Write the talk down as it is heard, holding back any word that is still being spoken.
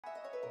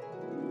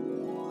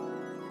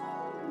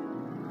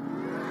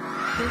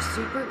They're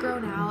super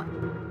grown out.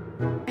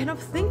 And I'm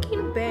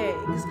thinking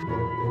bangs.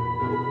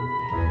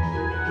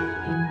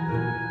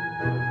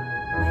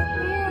 My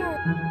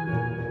hair.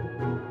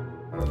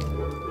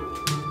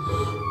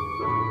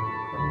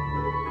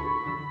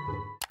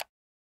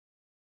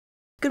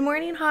 Good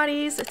morning,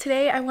 hotties.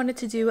 Today I wanted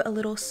to do a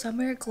little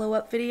summer glow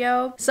up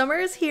video. Summer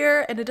is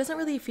here and it doesn't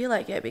really feel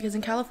like it because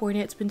in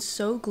California it's been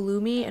so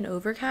gloomy and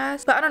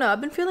overcast. But I don't know, I've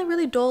been feeling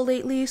really dull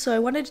lately, so I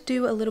wanted to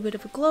do a little bit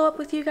of a glow up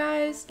with you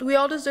guys. We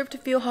all deserve to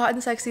feel hot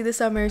and sexy this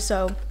summer,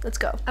 so let's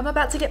go. I'm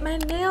about to get my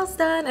nails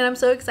done and I'm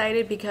so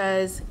excited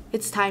because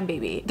it's time,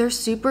 baby. They're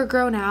super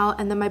grown out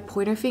and then my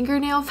pointer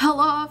fingernail fell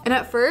off. And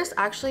at first,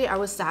 actually, I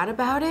was sad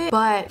about it.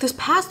 But this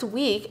past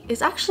week,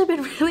 it's actually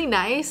been really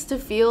nice to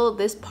feel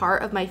this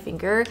part of my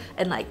finger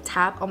and like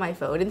tap on my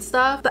phone and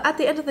stuff. But at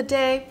the end of the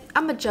day,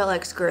 I'm a Gel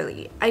X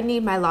girly. I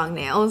need my long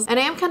nails. And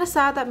I am kind of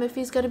sad that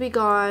Miffy's gonna be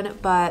gone,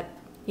 but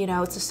you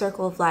know, it's a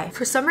circle of life.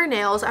 For summer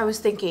nails, I was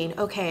thinking,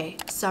 okay,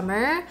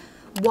 summer,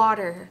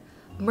 water,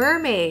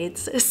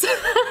 mermaids.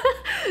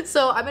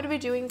 So I'm gonna be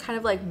doing kind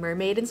of like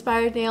mermaid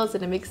inspired nails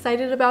and I'm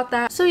excited about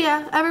that. So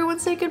yeah, everyone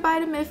say goodbye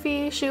to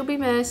Miffy. She'll be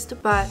missed,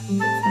 but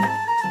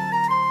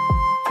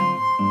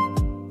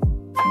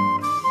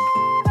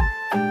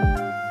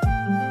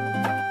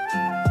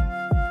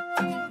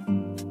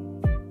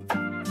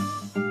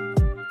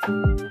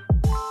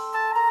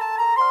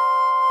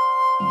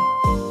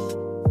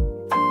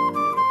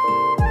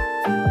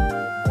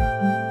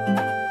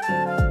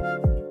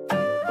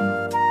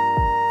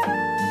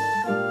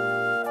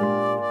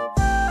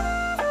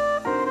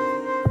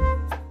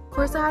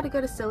I had to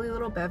get a silly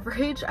little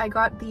beverage. I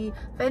got the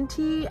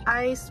venti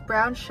iced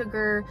brown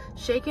sugar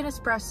shaken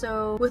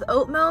espresso with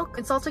oat milk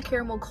and salted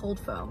caramel cold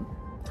foam.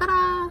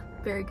 Ta-da!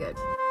 Very good.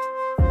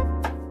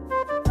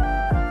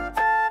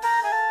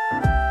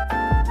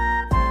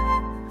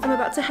 I'm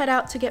about to head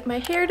out to get my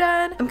hair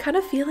done. I'm kind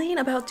of feeling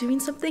about doing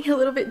something a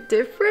little bit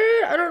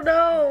different. I don't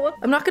know.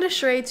 I'm not gonna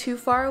stray too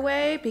far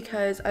away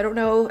because I don't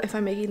know if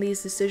I'm making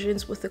these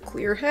decisions with a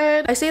clear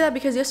head. I say that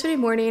because yesterday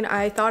morning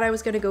I thought I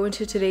was gonna go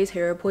into today's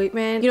hair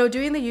appointment, you know,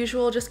 doing the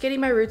usual, just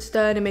getting my roots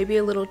done and maybe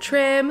a little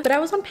trim. But I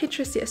was on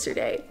Pinterest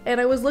yesterday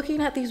and I was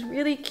looking at these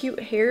really cute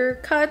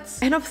haircuts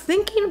and I'm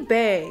thinking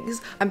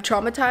bangs. I'm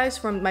traumatized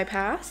from my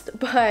past,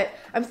 but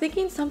I'm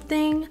thinking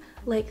something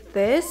like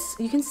this.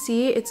 You can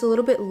see it's a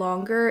little bit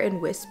longer and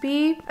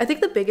wispy. I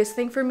think the biggest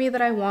thing for me that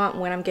I want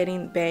when I'm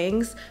getting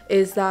bangs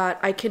is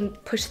that I can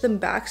push them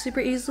back super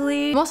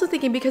easily. I'm also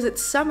thinking because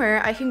it's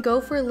summer, I can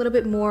go for a little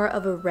bit more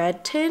of a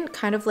red tint,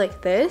 kind of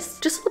like this,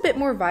 just a little bit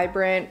more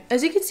vibrant.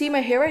 As you can see, my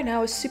hair right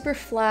now is super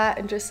flat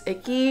and just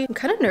icky. I'm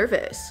kind of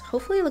nervous.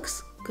 Hopefully it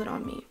looks good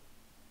on me.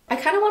 I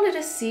kind of wanted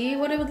to see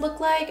what it would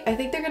look like. I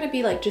think they're gonna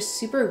be like just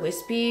super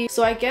wispy.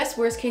 So I guess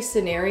worst case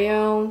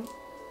scenario,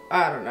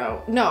 I don't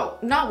know. No,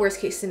 not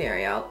worst case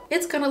scenario.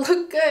 It's gonna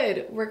look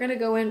good. We're gonna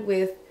go in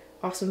with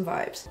awesome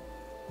vibes.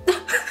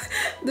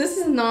 This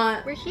is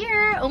not... We're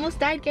here. Almost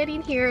died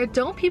getting here.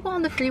 Don't people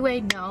on the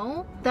freeway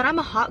know that I'm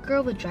a hot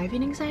girl with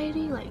driving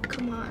anxiety? Like,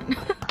 come on.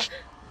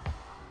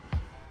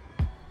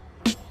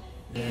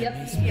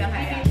 Yep. Yeah,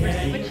 hi. We're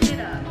switching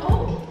it up.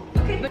 Oh,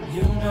 okay. But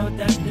you know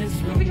that this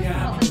room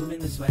got moving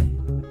this way.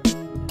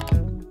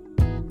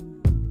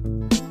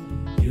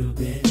 You've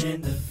been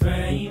in the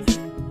frame.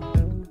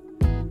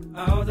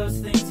 All those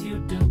things you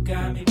do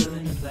got me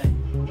willing to play.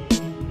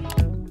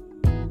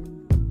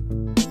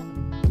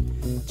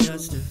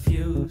 Just a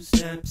few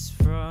steps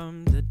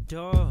from the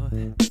door.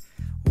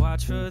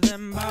 Watch for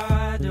them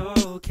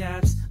bottle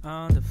caps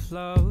on the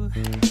floor.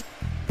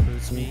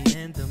 Puts me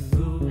in the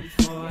mood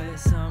for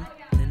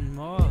something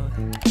more.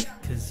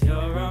 Cause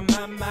you're on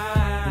my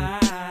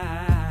mind.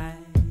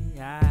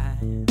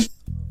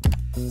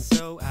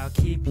 So I'll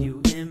keep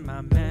you in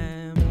my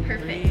memory.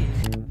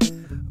 Perfect.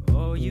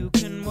 Or you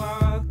can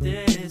walk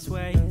this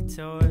way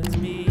towards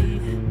me.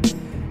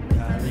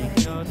 Darling,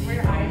 you're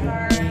the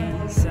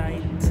only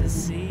sight to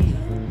see.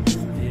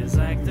 Feels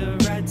like the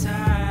right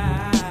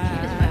time.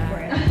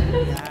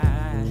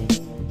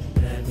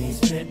 Let me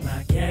spit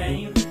my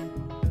game.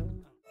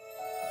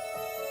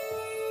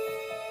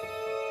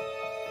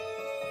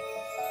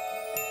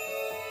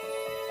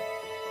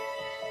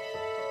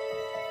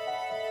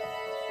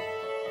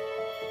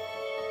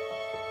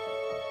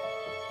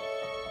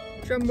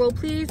 Drum roll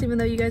please, even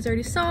though you guys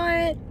already saw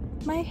it.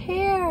 My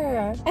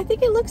hair, I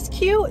think it looks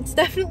cute. It's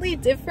definitely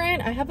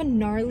different. I have a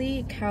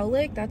gnarly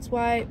cowlick, that's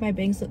why my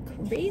bangs look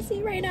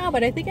crazy right now,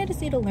 but I think I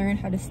just need to learn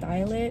how to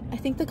style it. I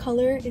think the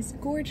color is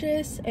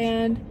gorgeous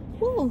and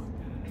whoa,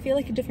 I feel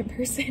like a different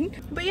person.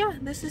 But yeah,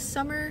 this is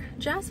Summer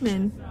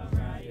Jasmine.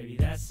 Baby,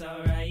 that's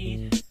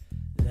alright.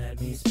 Let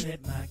me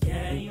spit my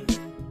game.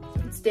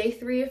 It's day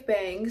 3 of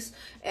bangs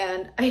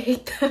and I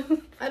hate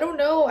them. I don't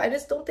know, I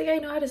just don't think I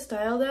know how to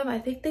style them. I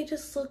think they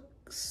just look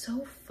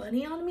so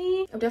funny on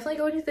me. I'm definitely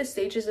going through the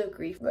stages of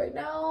grief right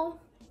now.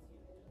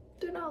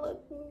 They're not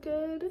looking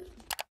good.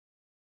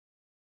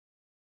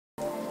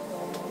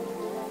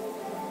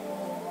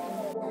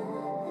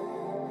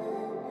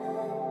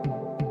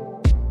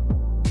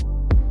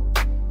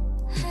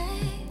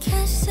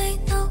 Can't say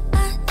no,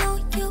 I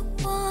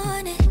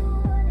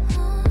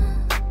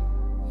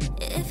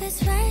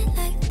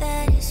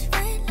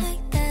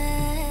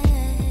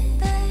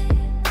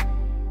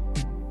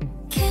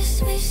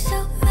me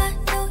so I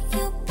know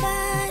you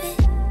got it.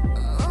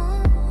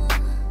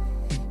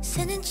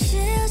 Sending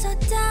chills all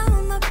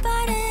down my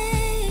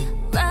body.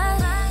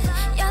 Right,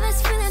 yeah,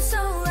 this feeling so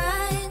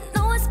right.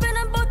 No one's been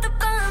on both of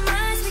our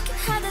minds. We can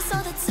have this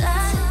all the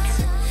time.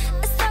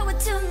 Let's start with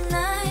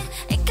tonight.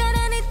 Ain't got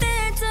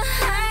anything to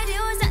hide.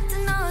 You was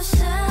acting all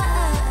shy.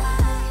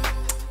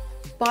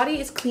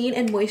 Body is clean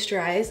and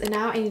moisturized, and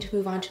now I need to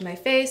move on to my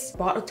face.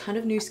 Bought a ton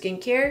of new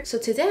skincare. So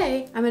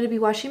today I'm going to be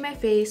washing my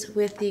face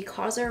with the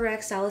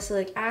CosRX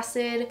Salicylic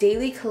Acid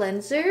Daily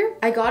Cleanser.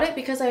 I got it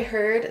because I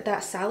heard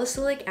that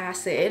salicylic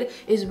acid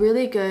is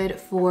really good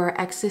for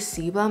excess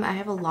sebum. I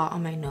have a lot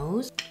on my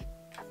nose.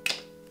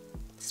 It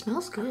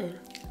smells good.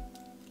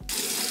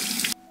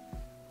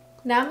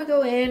 Now I'm gonna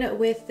go in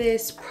with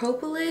this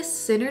Propolis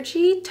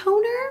Synergy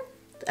toner.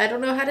 I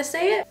don't know how to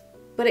say it,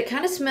 but it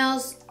kind of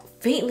smells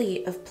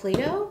faintly of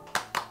Play-Doh.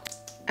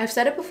 I've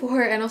said it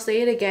before and I'll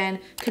say it again.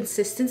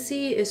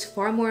 Consistency is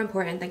far more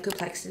important than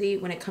complexity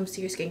when it comes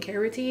to your skincare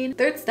routine.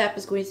 Third step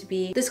is going to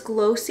be this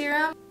glow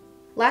serum.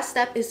 Last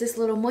step is this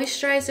little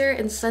moisturizer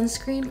and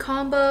sunscreen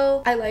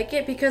combo. I like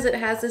it because it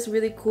has this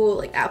really cool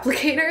like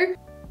applicator.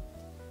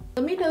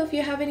 Let me know if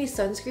you have any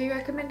sunscreen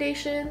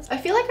recommendations. I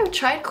feel like I've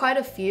tried quite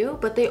a few,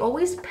 but they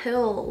always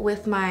pill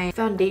with my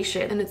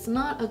foundation and it's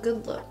not a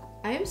good look.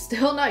 I am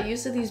still not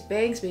used to these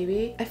bangs,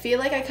 baby. I feel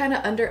like I kind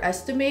of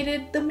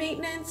underestimated the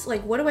maintenance.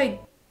 Like, what do I...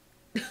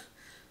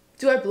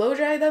 Do I blow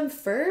dry them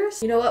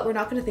first? You know what? We're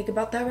not gonna think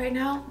about that right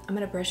now. I'm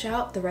gonna brush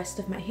out the rest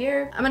of my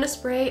hair. I'm gonna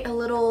spray a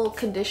little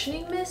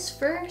conditioning mist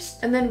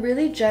first and then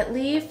really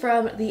gently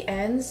from the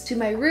ends to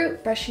my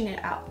root, brushing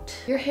it out.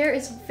 Your hair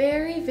is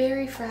very,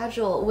 very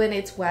fragile when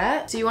it's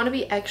wet, so you wanna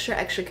be extra,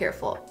 extra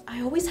careful.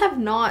 I always have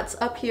knots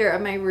up here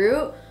at my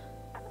root.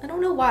 I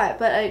don't know why,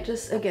 but I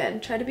just, again,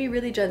 try to be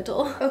really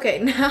gentle. Okay,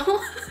 now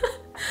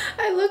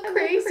I look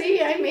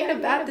crazy. I made a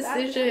bad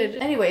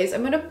decision. Anyways,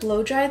 I'm gonna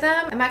blow dry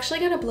them. I'm actually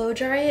gonna blow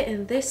dry it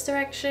in this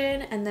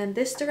direction and then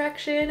this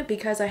direction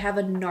because I have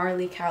a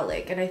gnarly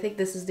cowlick and I think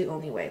this is the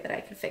only way that I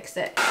can fix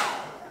it.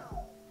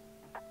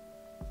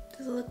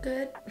 Does it look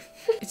good?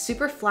 It's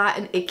super flat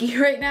and icky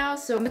right now,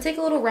 so I'm gonna take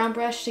a little round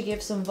brush to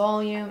give some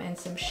volume and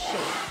some shape.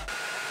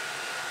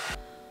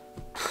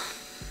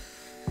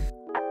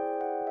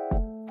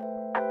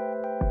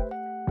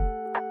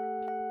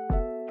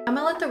 I'm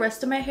gonna let the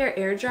rest of my hair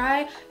air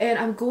dry and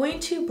I'm going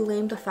to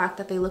blame the fact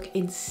that they look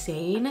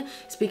insane.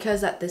 It's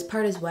because that this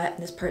part is wet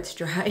and this part's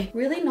dry.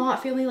 Really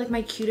not feeling like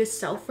my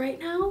cutest self right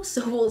now,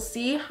 so we'll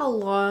see how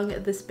long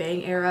this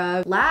bang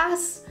era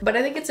lasts. But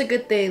I think it's a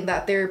good thing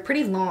that they're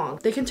pretty long.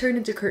 They can turn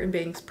into curtain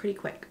bangs pretty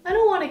quick. I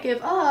don't want to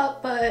give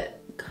up,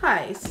 but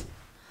guys,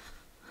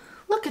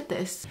 look at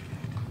this.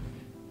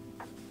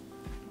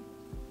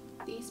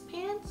 These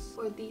pants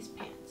or these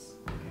pants?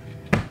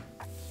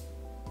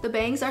 The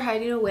bangs are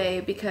hiding away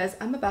because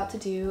I'm about to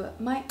do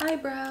my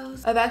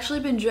eyebrows. I've actually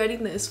been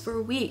dreading this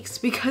for weeks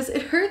because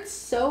it hurts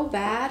so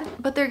bad,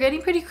 but they're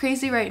getting pretty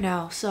crazy right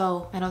now,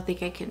 so I don't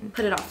think I can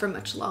put it off for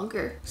much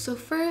longer. So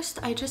first,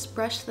 I just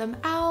brush them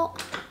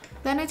out.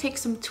 Then I take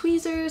some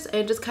tweezers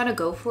and just kind of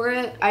go for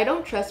it. I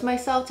don't trust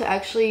myself to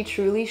actually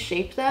truly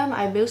shape them.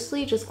 I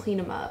mostly just clean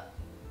them up.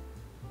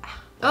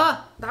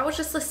 Ah, that was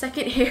just the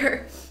second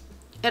hair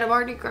and I'm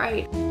already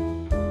crying.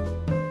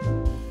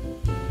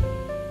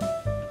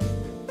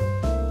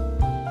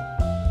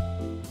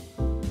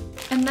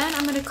 And then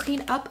I'm gonna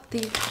clean up the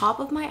top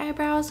of my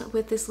eyebrows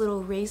with this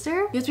little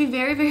razor. You have to be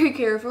very, very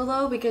careful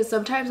though, because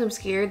sometimes I'm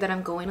scared that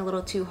I'm going a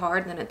little too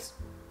hard and then it's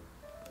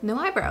no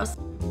eyebrows.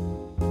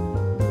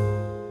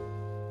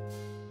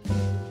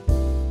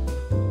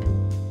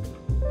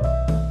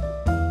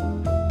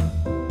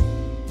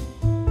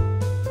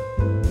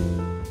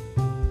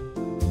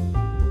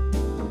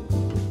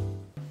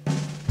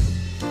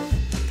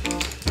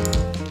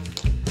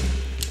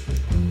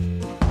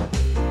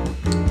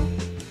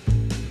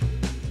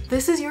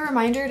 This is your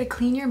reminder to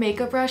clean your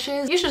makeup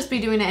brushes. You should just be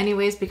doing it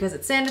anyways because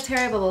it's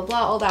sanitary, blah, blah, blah,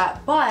 all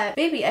that. But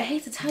baby, I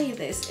hate to tell you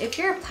this. If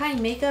you're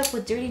applying makeup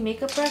with dirty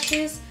makeup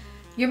brushes,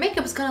 your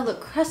makeup is gonna look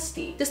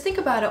crusty. Just think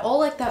about it, all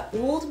like that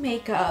old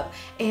makeup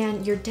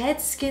and your dead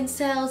skin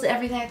cells,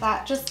 everything like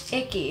that, just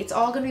icky. It's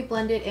all gonna be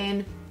blended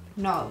in.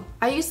 No.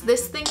 I use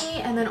this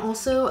thingy and then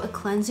also a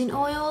cleansing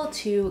oil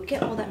to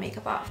get all that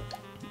makeup off.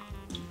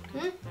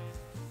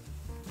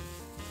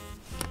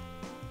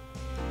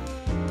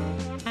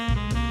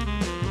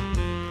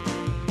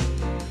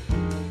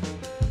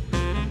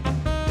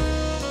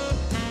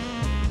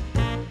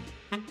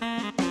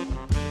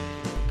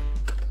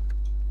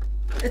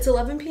 It's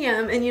 11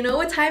 p.m. and you know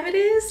what time it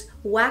is?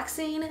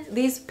 Waxing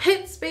these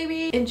pits,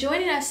 baby. And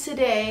joining us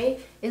today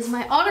is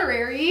my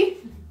honorary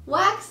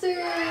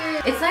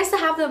waxer. It's nice to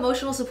have the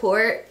emotional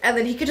support and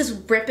then he could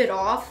just rip it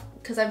off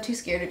because I'm too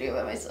scared to do it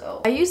by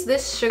myself. I use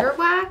this sugar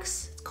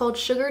wax. It's called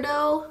Sugar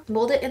Dough.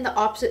 Mold it in the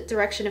opposite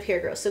direction of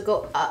hair growth, so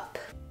go up.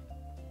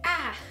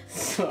 Ah!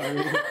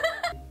 Sorry.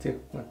 2,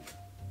 1.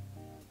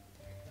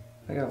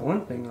 I got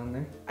one thing on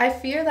there. I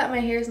fear that my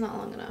hair is not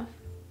long enough.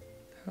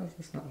 How is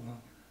this not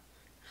long?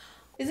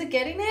 Is it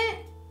getting it?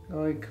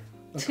 Like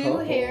 2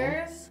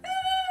 hairs?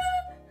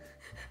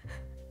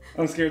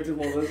 I'm scared to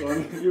pull this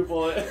one. You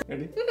pull it.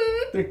 Ready?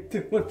 3,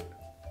 2, 1.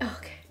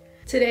 Okay.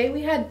 Today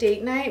we had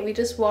date night. We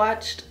just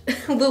watched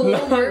The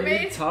Little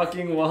Mermaid. You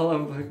talking while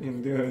I'm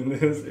fucking doing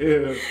this.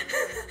 Ew.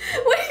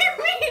 What do you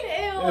mean,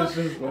 ew? It's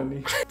just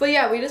funny. But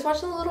yeah, we just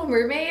watched The Little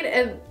Mermaid,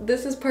 and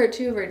this is part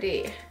 2 of our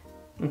date.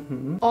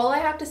 All I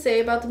have to say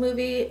about the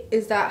movie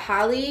is that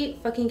Halle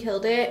fucking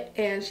killed it,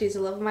 and she's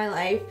the love of my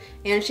life,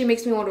 and she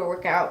makes me want to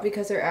work out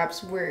because her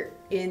abs were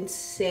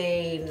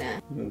insane.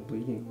 I've been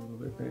bleeding a little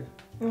bit there.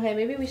 Okay,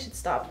 maybe we should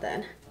stop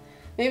then.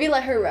 Maybe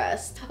let her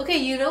rest. Okay,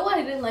 you know what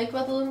I didn't like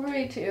about The Little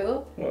Mermaid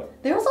too?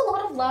 What? There was a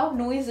lot of loud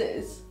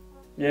noises.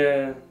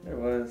 Yeah, there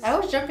was. I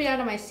was jumping out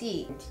of my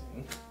seat.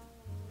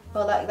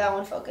 Well, that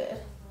one felt good.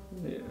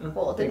 Yeah.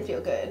 Well, it didn't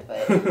feel good, but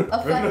it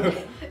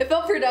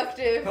felt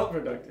productive. Felt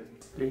productive.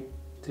 3,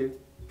 2,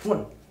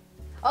 1.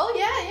 Oh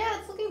yeah,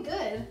 it's looking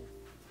good.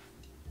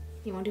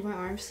 You want to do my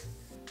arms?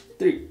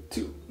 3,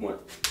 2, 1. Is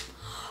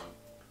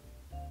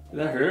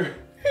that her?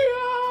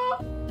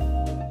 Yeah.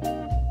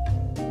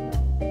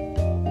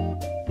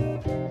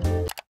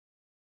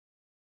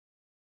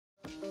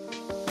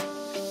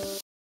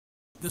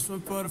 This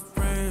one for the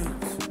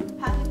friends.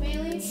 Happy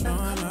Bailey. Showing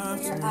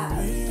love to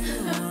my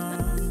real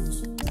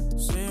ones.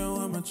 Say it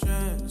with my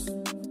chest.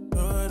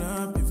 Throw it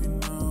up if you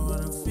know what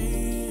I'm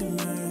feeling.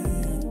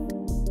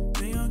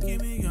 They gon'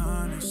 keep me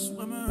honest.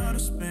 Swimming around the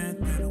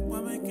spent. That a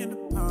woman can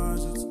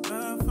deposit.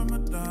 Love from my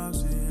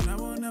dogs, and I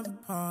will never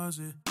pause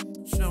it.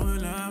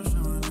 Showing love to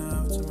my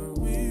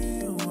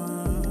real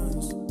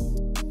ones.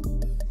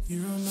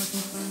 You don't like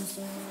my face.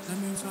 That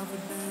means half a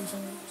day.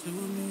 Sit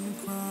with me and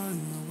cry.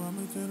 You want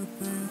me to the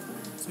bed.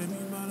 Take me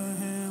by the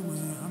hand when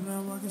I'm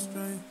not walking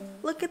straight.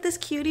 Look at this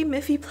cutie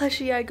Miffy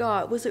plushie I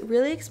got. Was it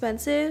really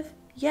expensive?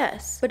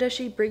 Yes. But does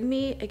she bring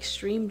me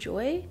extreme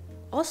joy?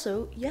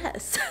 Also,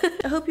 yes.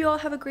 I hope you all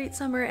have a great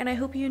summer, and I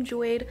hope you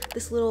enjoyed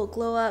this little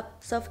glow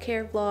up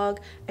self-care vlog,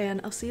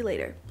 and I'll see you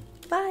later.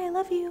 Bye, I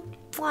love you.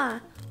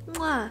 Mwah,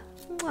 mwah,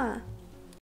 mwah.